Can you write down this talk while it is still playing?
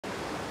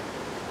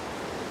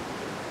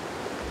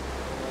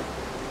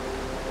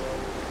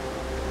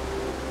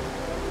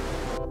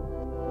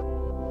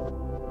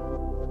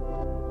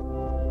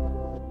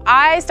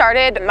I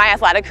started my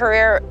athletic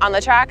career on the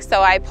track,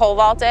 so I pole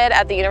vaulted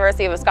at the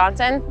University of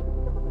Wisconsin.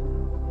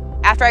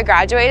 After I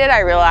graduated, I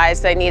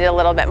realized I needed a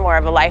little bit more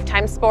of a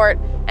lifetime sport,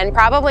 and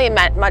probably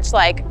meant much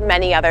like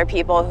many other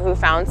people who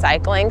found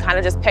cycling, kind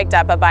of just picked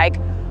up a bike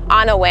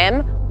on a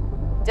whim.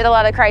 Did a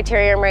lot of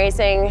criterium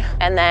racing,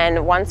 and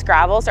then once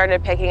gravel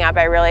started picking up,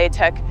 I really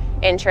took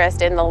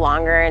interest in the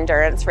longer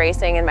endurance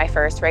racing, and my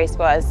first race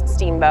was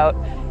Steamboat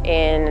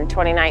in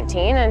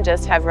 2019, and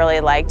just have really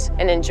liked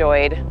and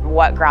enjoyed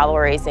what gravel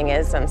racing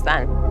is since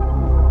then.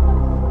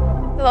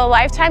 So the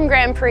Life Time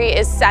Grand Prix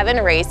is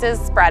 7 races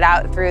spread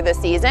out through the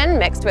season,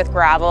 mixed with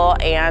gravel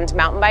and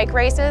mountain bike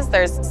races.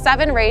 There's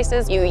 7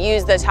 races. You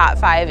use the top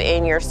 5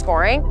 in your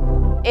scoring.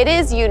 It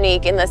is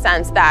unique in the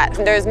sense that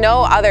there's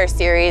no other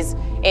series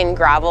in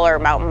gravel or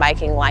mountain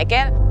biking like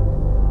it.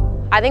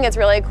 I think it's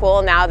really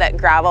cool now that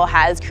gravel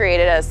has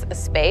created a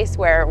space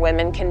where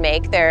women can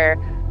make their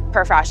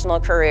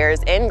professional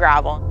careers in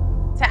gravel.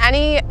 To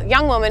any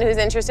young woman who's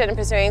interested in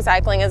pursuing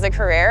cycling as a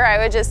career, I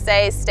would just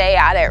say stay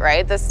at it,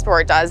 right? This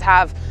sport does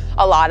have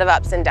a lot of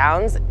ups and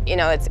downs. You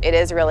know, it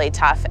is really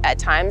tough at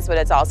times, but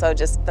it's also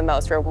just the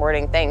most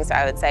rewarding thing. So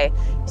I would say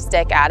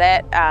stick at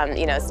it,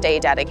 you know, stay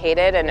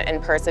dedicated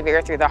and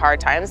persevere through the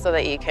hard times so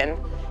that you can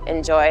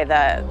enjoy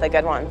the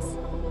good ones.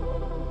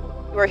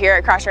 We're here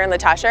at Crusher and the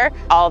Tushar.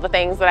 All the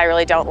things that I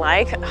really don't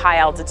like, high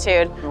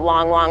altitude,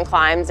 long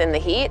climbs in the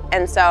heat.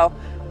 And so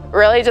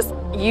really just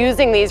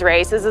using these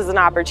races as an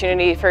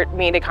opportunity for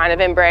me to kind of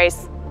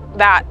embrace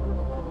that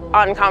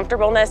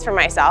uncomfortableness for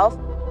myself.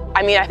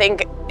 I mean, I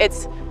think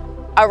it's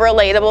a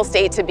relatable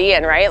state to be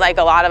in, right? Like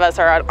a lot of us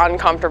are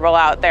uncomfortable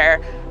out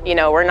there. You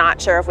know, we're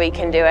not sure if we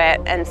can do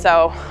it. And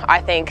so I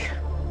think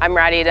I'm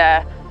ready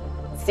to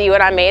see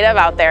what I'm made of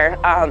out there.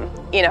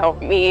 You know,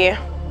 me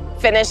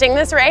finishing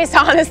this race,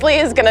 honestly,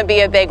 is gonna be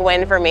a big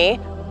win for me.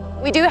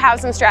 We do have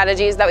some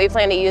strategies that we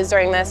plan to use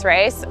during this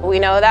race. We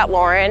know that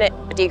Lauren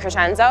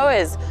Crescenzo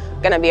is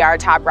gonna be our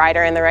top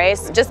rider in the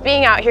race. Just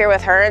being out here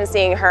with her and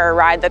seeing her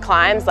ride the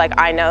climbs, like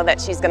I know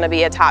that she's gonna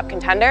be a top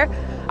contender.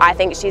 I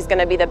think she's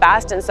gonna be the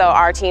best, and so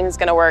our team's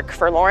gonna work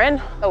for Lauren.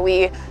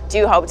 We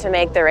do hope to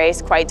make the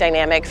race quite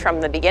dynamic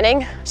from the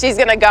beginning. She's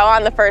gonna go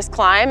on the first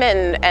climb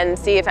and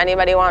see if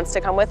anybody wants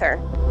to come with her.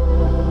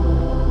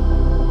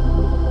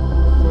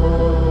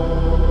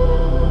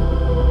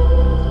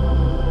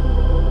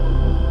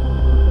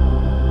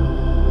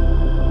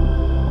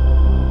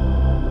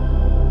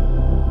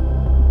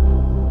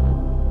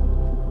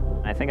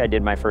 I think I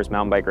did my first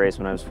mountain bike race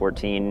when I was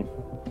 14,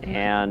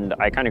 and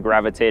I kind of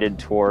gravitated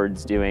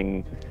towards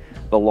doing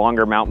the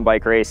longer mountain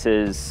bike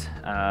races.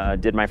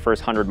 Did my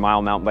first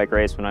 100-mile mountain bike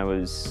race when I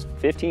was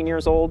 15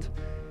 years old,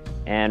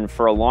 and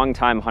for a long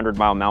time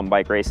 100-mile mountain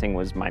bike racing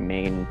was my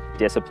main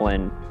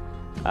discipline.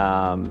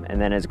 And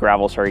then as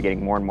gravel started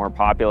getting more and more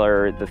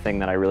popular, the thing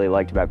that I really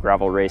liked about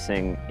gravel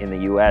racing in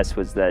the US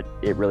was that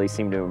it really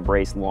seemed to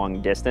embrace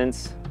long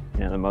distance.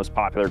 You know, the most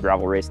popular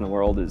gravel race in the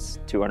world is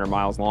 200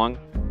 miles long.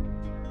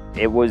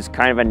 It was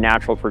kind of a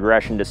natural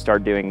progression to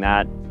start doing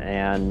that,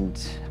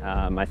 and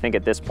I think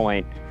at this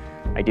point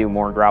I do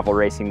more gravel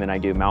racing than I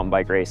do mountain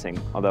bike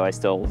racing, although I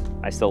still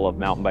love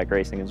mountain bike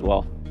racing as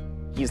well.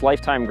 These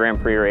Lifetime Grand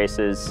Prix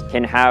races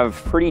can have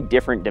pretty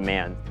different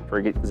demands. For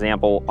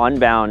example,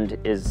 Unbound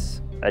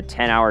is a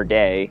 10-hour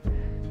day,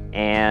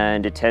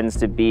 and it tends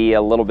to be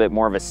a little bit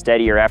more of a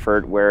steadier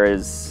effort,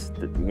 whereas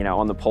you know,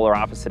 on the polar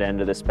opposite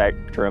end of the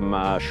spectrum,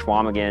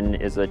 Schwamigan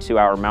is a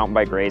 2-hour mountain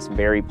bike race,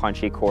 very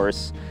punchy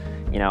course.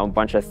 You know, a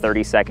bunch of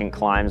 30-second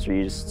climbs where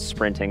you're just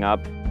sprinting up.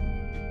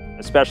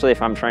 Especially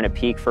if I'm trying to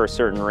peak for a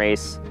certain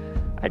race,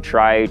 I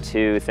try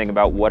to think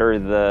about what are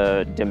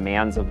the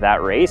demands of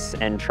that race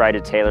and try to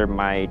tailor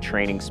my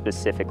training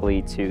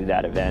specifically to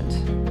that event.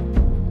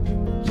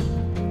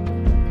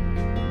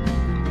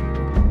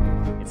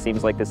 It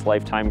seems like this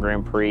Lifetime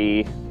Grand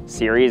Prix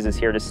series is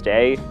here to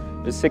stay.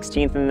 I was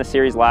 16th in the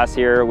series last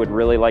year. Would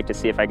really like to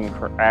see if I can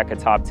crack a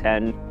top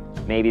 10,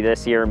 maybe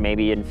this year,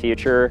 maybe in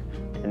future.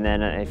 And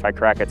then if I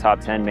crack a top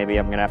 10, maybe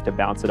I'm gonna have to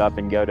bounce it up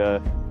and go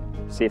to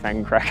see if I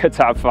can crack a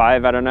top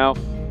 5, I don't know.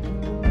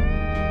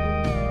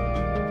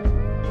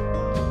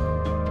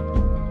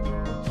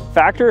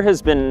 Factor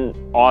has been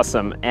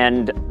awesome,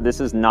 and this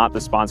is not the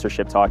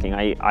sponsorship talking.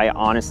 I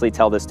honestly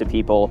tell this to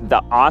people.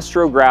 The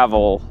Ostro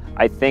Gravel,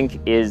 I think,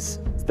 is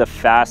the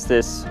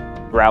fastest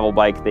gravel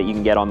bike that you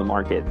can get on the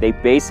market. They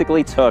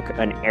basically took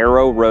an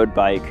Aero road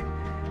bike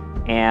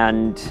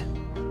and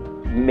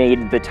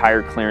made the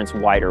tire clearance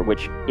wider,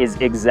 which is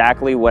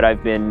exactly what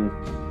I've been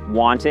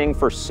wanting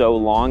for so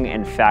long,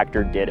 and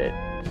Factor did it.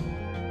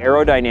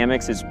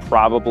 Aerodynamics is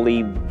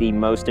probably the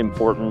most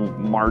important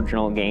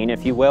marginal gain,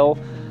 if you will.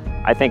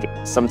 I think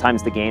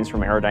sometimes the gains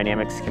from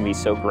aerodynamics can be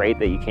so great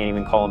that you can't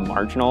even call them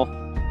marginal.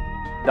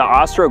 The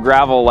Ostro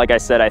Gravel, like I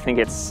said, I think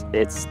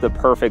it's the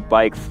perfect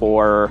bike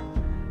for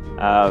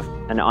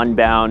an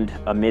Unbound,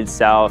 a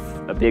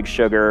Mid-South, a Big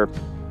Sugar,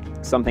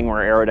 something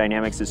where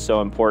aerodynamics is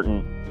so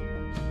important.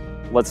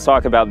 Let's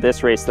talk about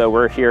this race though.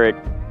 We're here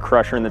at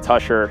Crusher and the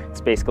Tushar. It's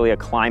basically a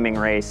climbing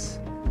race.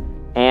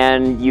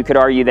 And you could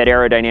argue that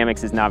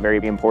aerodynamics is not very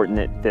important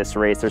at this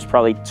race. There's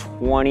probably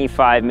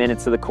 25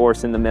 minutes of the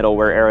course in the middle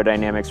where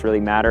aerodynamics really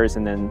matters,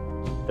 and then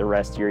the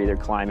rest you're either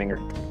climbing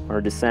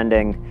or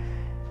descending.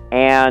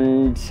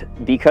 And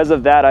because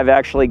of that, I've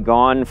actually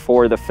gone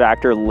for the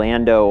Factor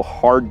Lando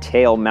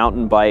hardtail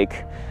mountain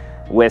bike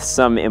with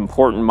some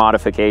important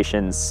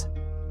modifications.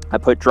 I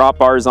put drop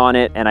bars on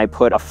it, and I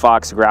put a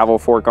Fox gravel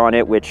fork on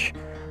it, which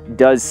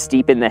does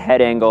steepen the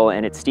head angle,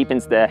 and it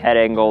steepens the head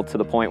angle to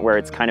the point where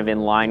it's kind of in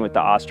line with the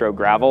Ostro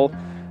gravel.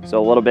 So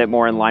a little bit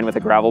more in line with a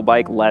gravel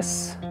bike,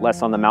 less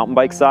on the mountain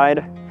bike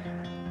side.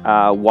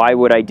 Why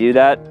would I do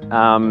that?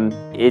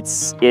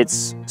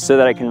 It's so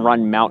that I can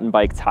run mountain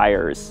bike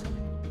tires.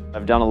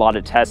 I've done a lot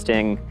of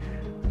testing.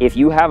 If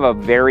you have a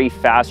very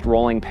fast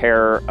rolling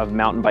pair of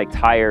mountain bike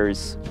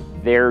tires,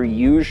 they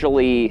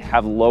usually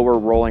have lower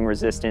rolling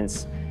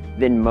resistance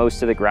than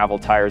most of the gravel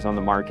tires on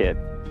the market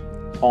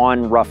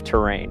on rough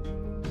terrain.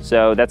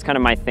 So that's kind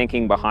of my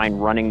thinking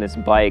behind running this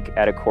bike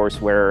at a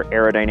course where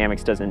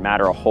aerodynamics doesn't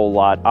matter a whole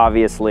lot.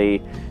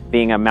 Obviously,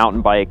 being a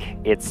mountain bike,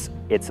 it's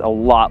a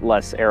lot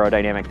less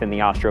aerodynamic than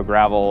the Ostro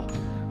gravel,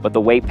 but the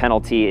weight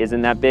penalty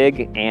isn't that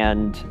big,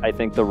 and I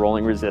think the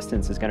rolling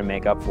resistance is going to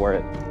make up for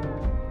it.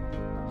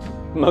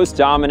 Most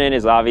dominant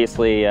is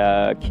obviously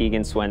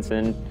Keegan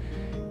Swenson.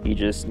 He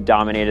just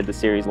dominated the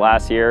series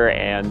last year,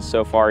 and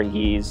so far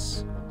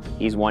he's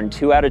won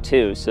 2 out of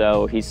 2,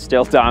 so he's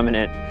still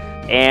dominant.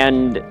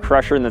 And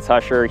Crusher in the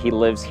Tushar, he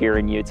lives here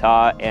in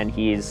Utah, and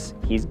he's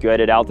good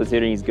at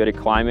altitude and he's good at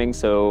climbing,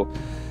 so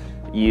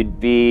you'd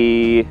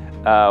be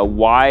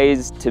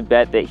wise to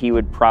bet that he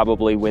would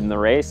probably win the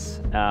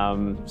race.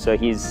 So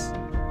he's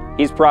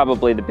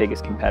probably the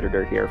biggest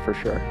competitor here for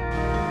sure.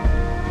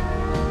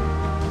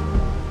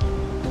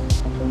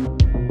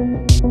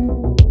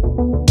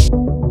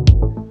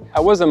 I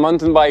was a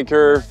mountain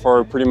biker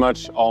for pretty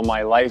much all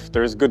my life.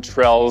 There's good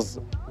trails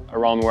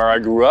around where I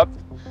grew up,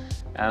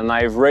 and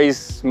I've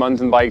raced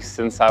mountain bikes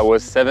since I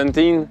was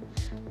 17.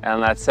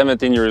 And at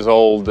 17 years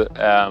old,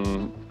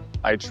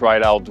 I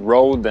tried out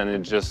road, and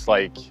it just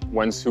like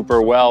went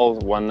super well,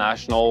 won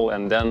national,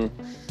 and then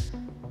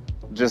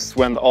just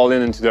went all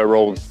into the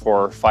road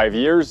for 5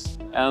 years.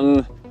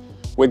 And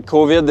with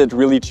COVID, it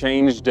really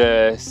changed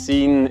the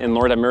scene in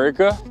North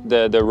America,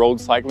 the road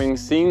cycling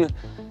scene.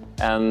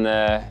 And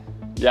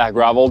yeah,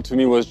 gravel to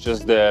me was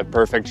just the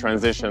perfect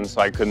transition,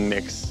 so I could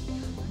mix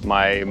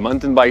my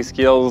mountain bike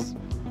skills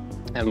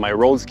and my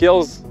road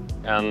skills,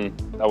 and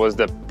that was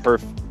the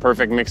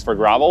perfect mix for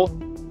gravel.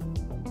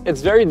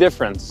 It's very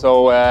different,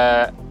 so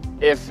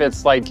if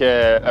it's like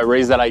a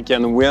race that I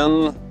can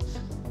win,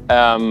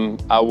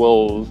 I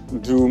will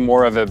do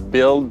more of a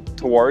build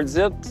towards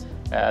it.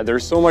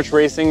 There's so much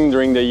racing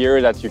during the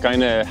year that you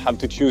kind of have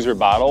to choose your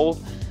battle,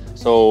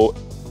 so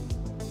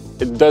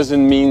it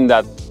doesn't mean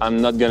that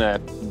I'm not gonna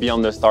be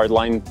on the start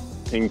line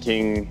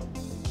thinking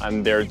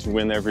I'm there to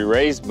win every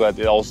race, but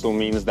it also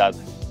means that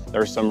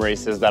there are some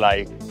races that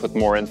I put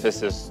more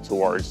emphasis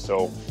towards.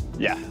 So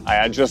yeah,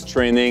 I adjust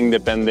training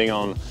depending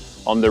on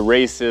the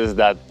races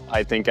that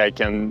I think I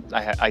can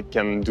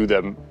do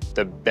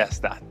the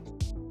best at.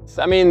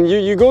 I mean,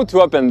 you go to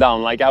up and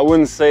down. Like, I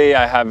wouldn't say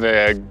I have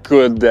a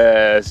good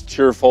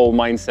cheerful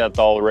mindset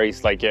all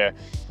race, like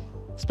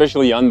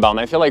especially Unbound.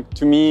 I feel like,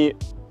 to me,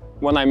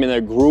 when I'm in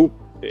a group,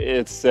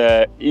 it's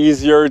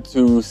easier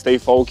to stay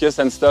focused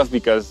and stuff,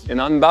 because in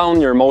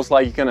Unbound, you're most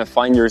likely gonna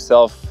find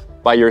yourself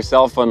by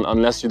yourself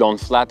unless you don't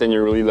flat and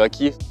you're really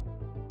lucky.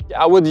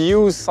 I would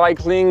use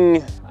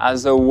cycling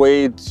as a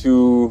way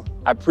to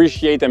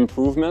appreciate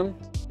improvement.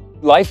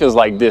 Life is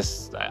like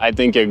this. I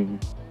think a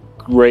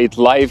great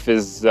life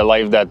is a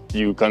life that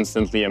you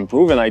constantly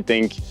improve, and I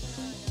think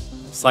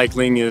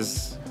cycling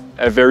is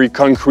a very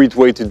concrete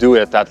way to do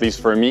it, at least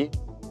for me.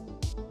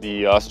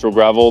 The Ostro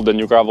gravel, the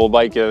new gravel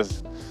bike,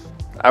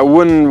 I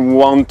wouldn't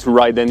want to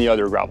ride any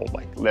other gravel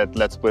bike.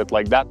 Let's put it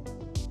like that.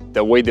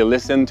 The way they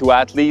listen to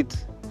athlete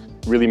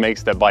really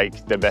makes the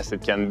bike the best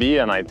it can be,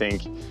 and I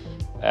think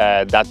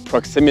that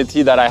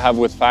proximity that I have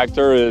with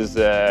Factor is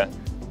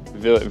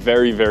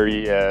very,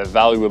 very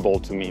valuable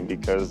to me,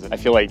 because I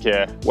feel like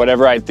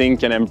whatever I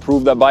think can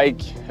improve the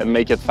bike and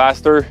make it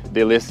faster,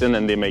 they listen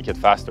and they make it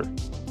faster.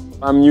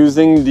 I'm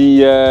using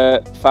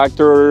the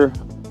Factor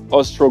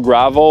Ostro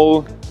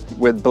gravel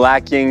with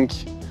black ink,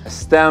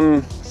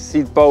 stem,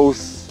 seat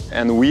posts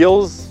and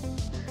wheels,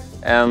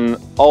 and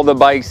all the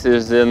bikes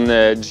is in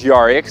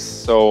GRX,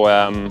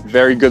 so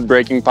very good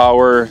braking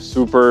power,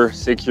 super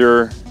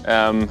secure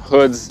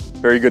hoods,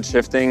 very good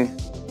shifting.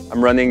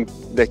 I'm running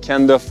the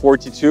Kenda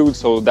 42,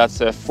 so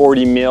that's a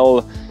 40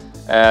 mil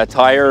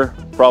tire,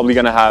 probably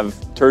gonna have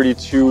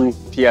 32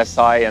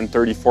 PSI and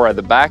 34 at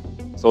the back,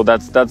 so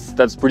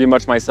that's pretty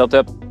much my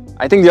setup.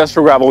 I think the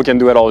Ostro gravel can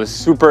do it all. It's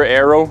super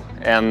aero,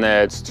 and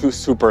it's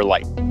super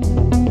light.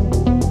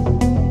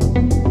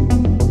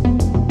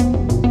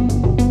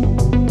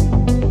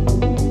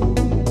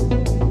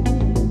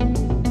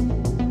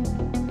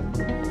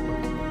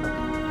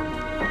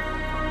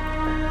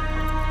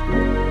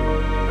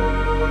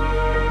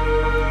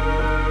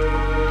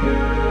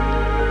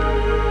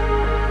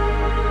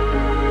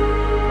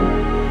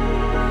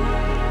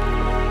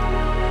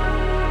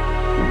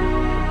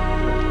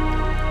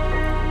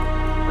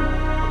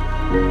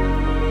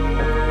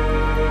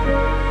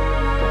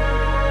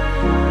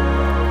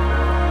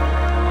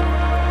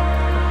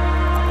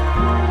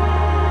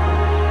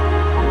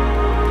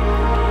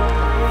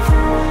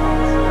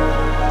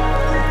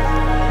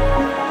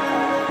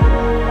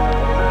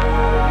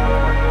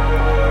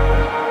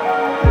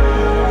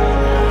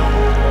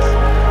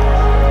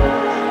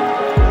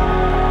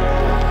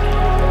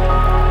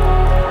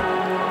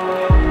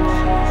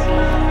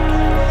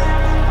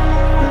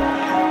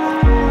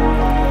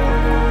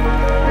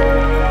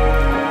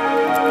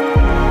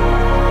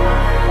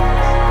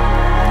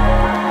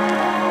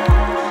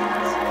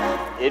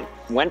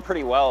 Went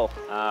pretty well.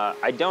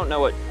 I don't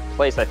know what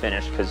place I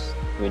finished because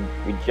we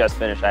just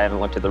finished. I haven't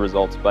looked at the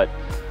results, but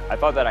I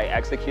thought that I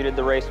executed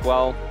the race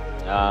well.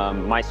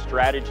 My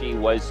strategy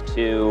was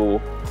to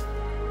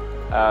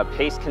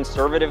pace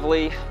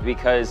conservatively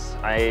because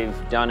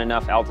I've done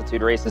enough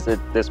altitude races at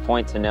this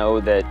point to know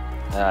that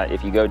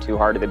if you go too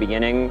hard at the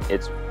beginning,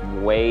 it's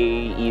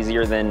way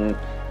easier than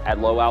at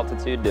low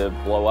altitude to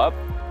blow up.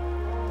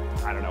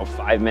 I don't know,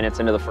 5 minutes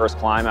into the first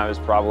climb, I was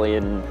probably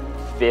in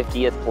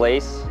 50th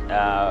place,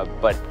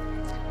 but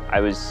I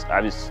was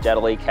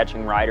steadily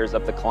catching riders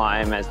up the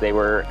climb as they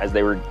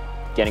were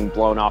getting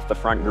blown off the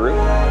front group.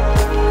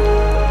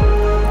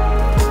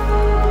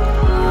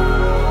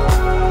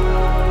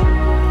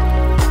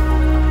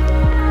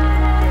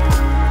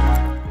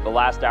 The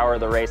last hour of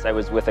the race, I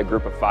was with a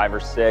group of 5 or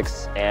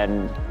 6,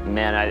 and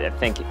man, I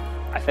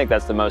think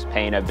that's the most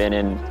pain I've been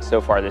in so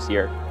far this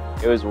year.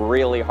 It was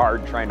really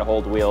hard trying to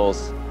hold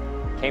wheels.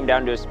 Came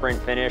down to a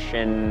sprint finish,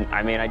 and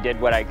I mean, I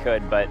did what I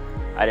could, but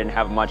I didn't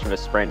have much of a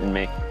sprint in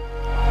me.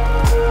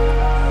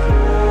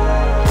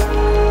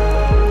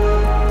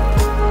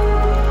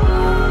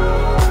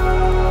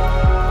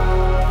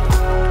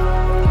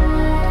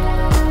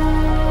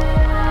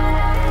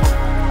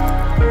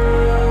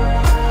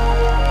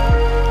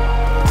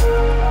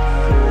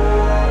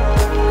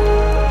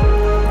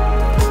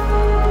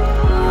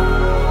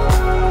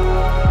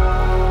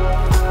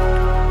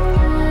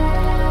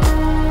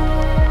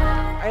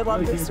 I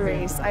love this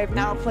race. I've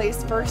now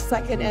placed first,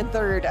 second, and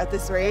third at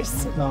this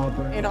race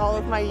in all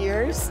of my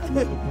years.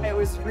 It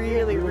was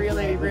really,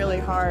 really, really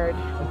hard.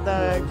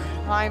 The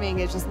climbing,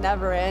 it just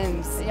never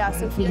ends. Yeah,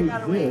 Sophia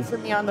got away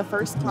from me on the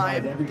first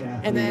climb,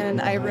 and then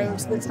I rode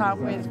to the top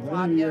with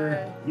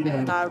Flavia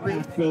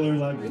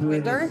and Ruth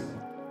Winder.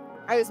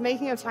 I was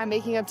making up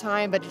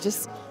time, but it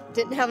just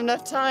didn't have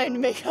enough time to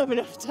make up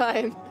enough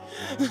time.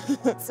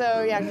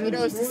 So yeah,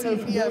 kudos to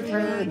Sophia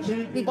for,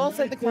 we both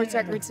set the course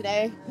record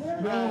today.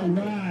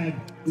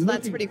 So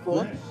that's pretty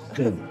cool.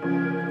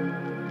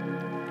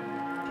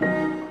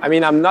 I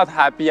mean, I'm not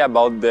happy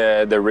about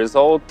the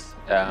result.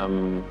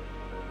 I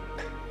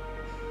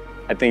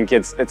think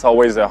it's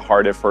always a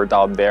hard effort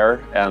out there,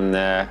 and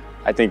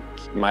I think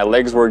my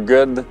legs were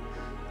good.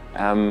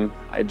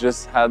 I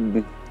just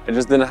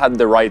didn't have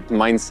the right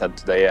mindset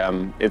today.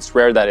 It's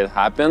rare that it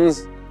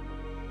happens.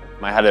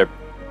 I had a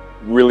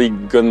really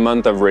good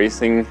month of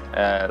racing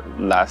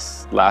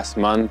last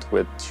month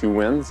with 2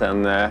 wins,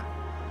 and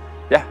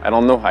yeah, I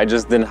don't know, I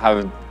just didn't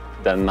have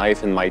the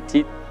knife in my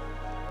teeth.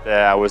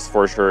 I was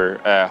for sure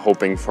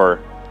hoping for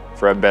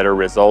a better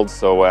result,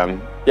 so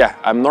yeah,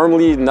 I'm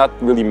normally not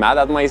really mad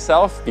at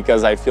myself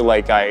because I feel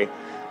like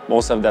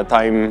most of the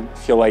time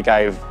feel like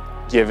I've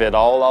give it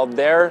all out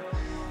there,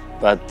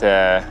 but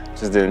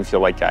just didn't feel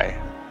like I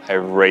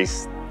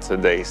raced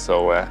today,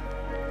 so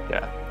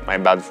yeah, my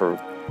bad for.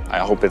 I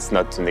hope it's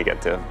not too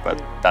negative,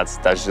 but that's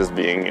just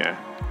being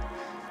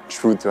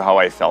true to how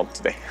I felt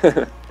today.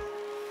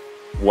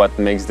 What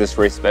makes this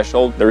race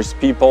special? There's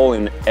people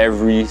in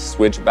every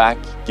switchback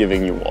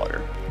giving you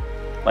water.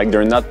 Like,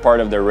 they're not part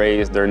of the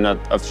race, they're not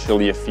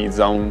officially a feed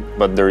zone,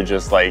 but they're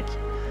just like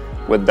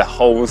with the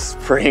hose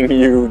spraying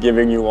you,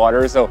 giving you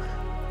water. So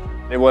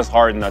it was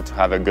hard not to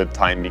have a good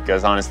time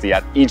because honestly,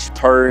 at each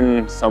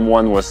turn,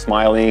 someone was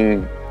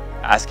smiling,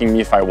 asking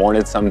me if I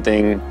wanted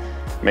something,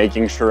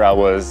 making sure I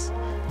was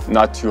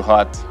not too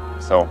hot.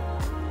 So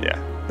yeah,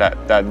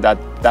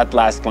 that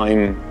last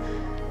climb,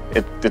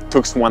 it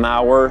took 1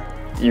 hour.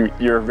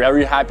 You're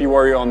very happy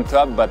where you're on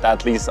top, but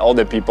at least all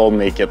the people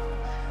make it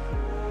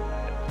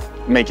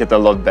a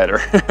lot better.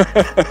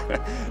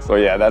 So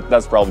yeah,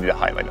 that's probably the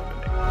highlight of it.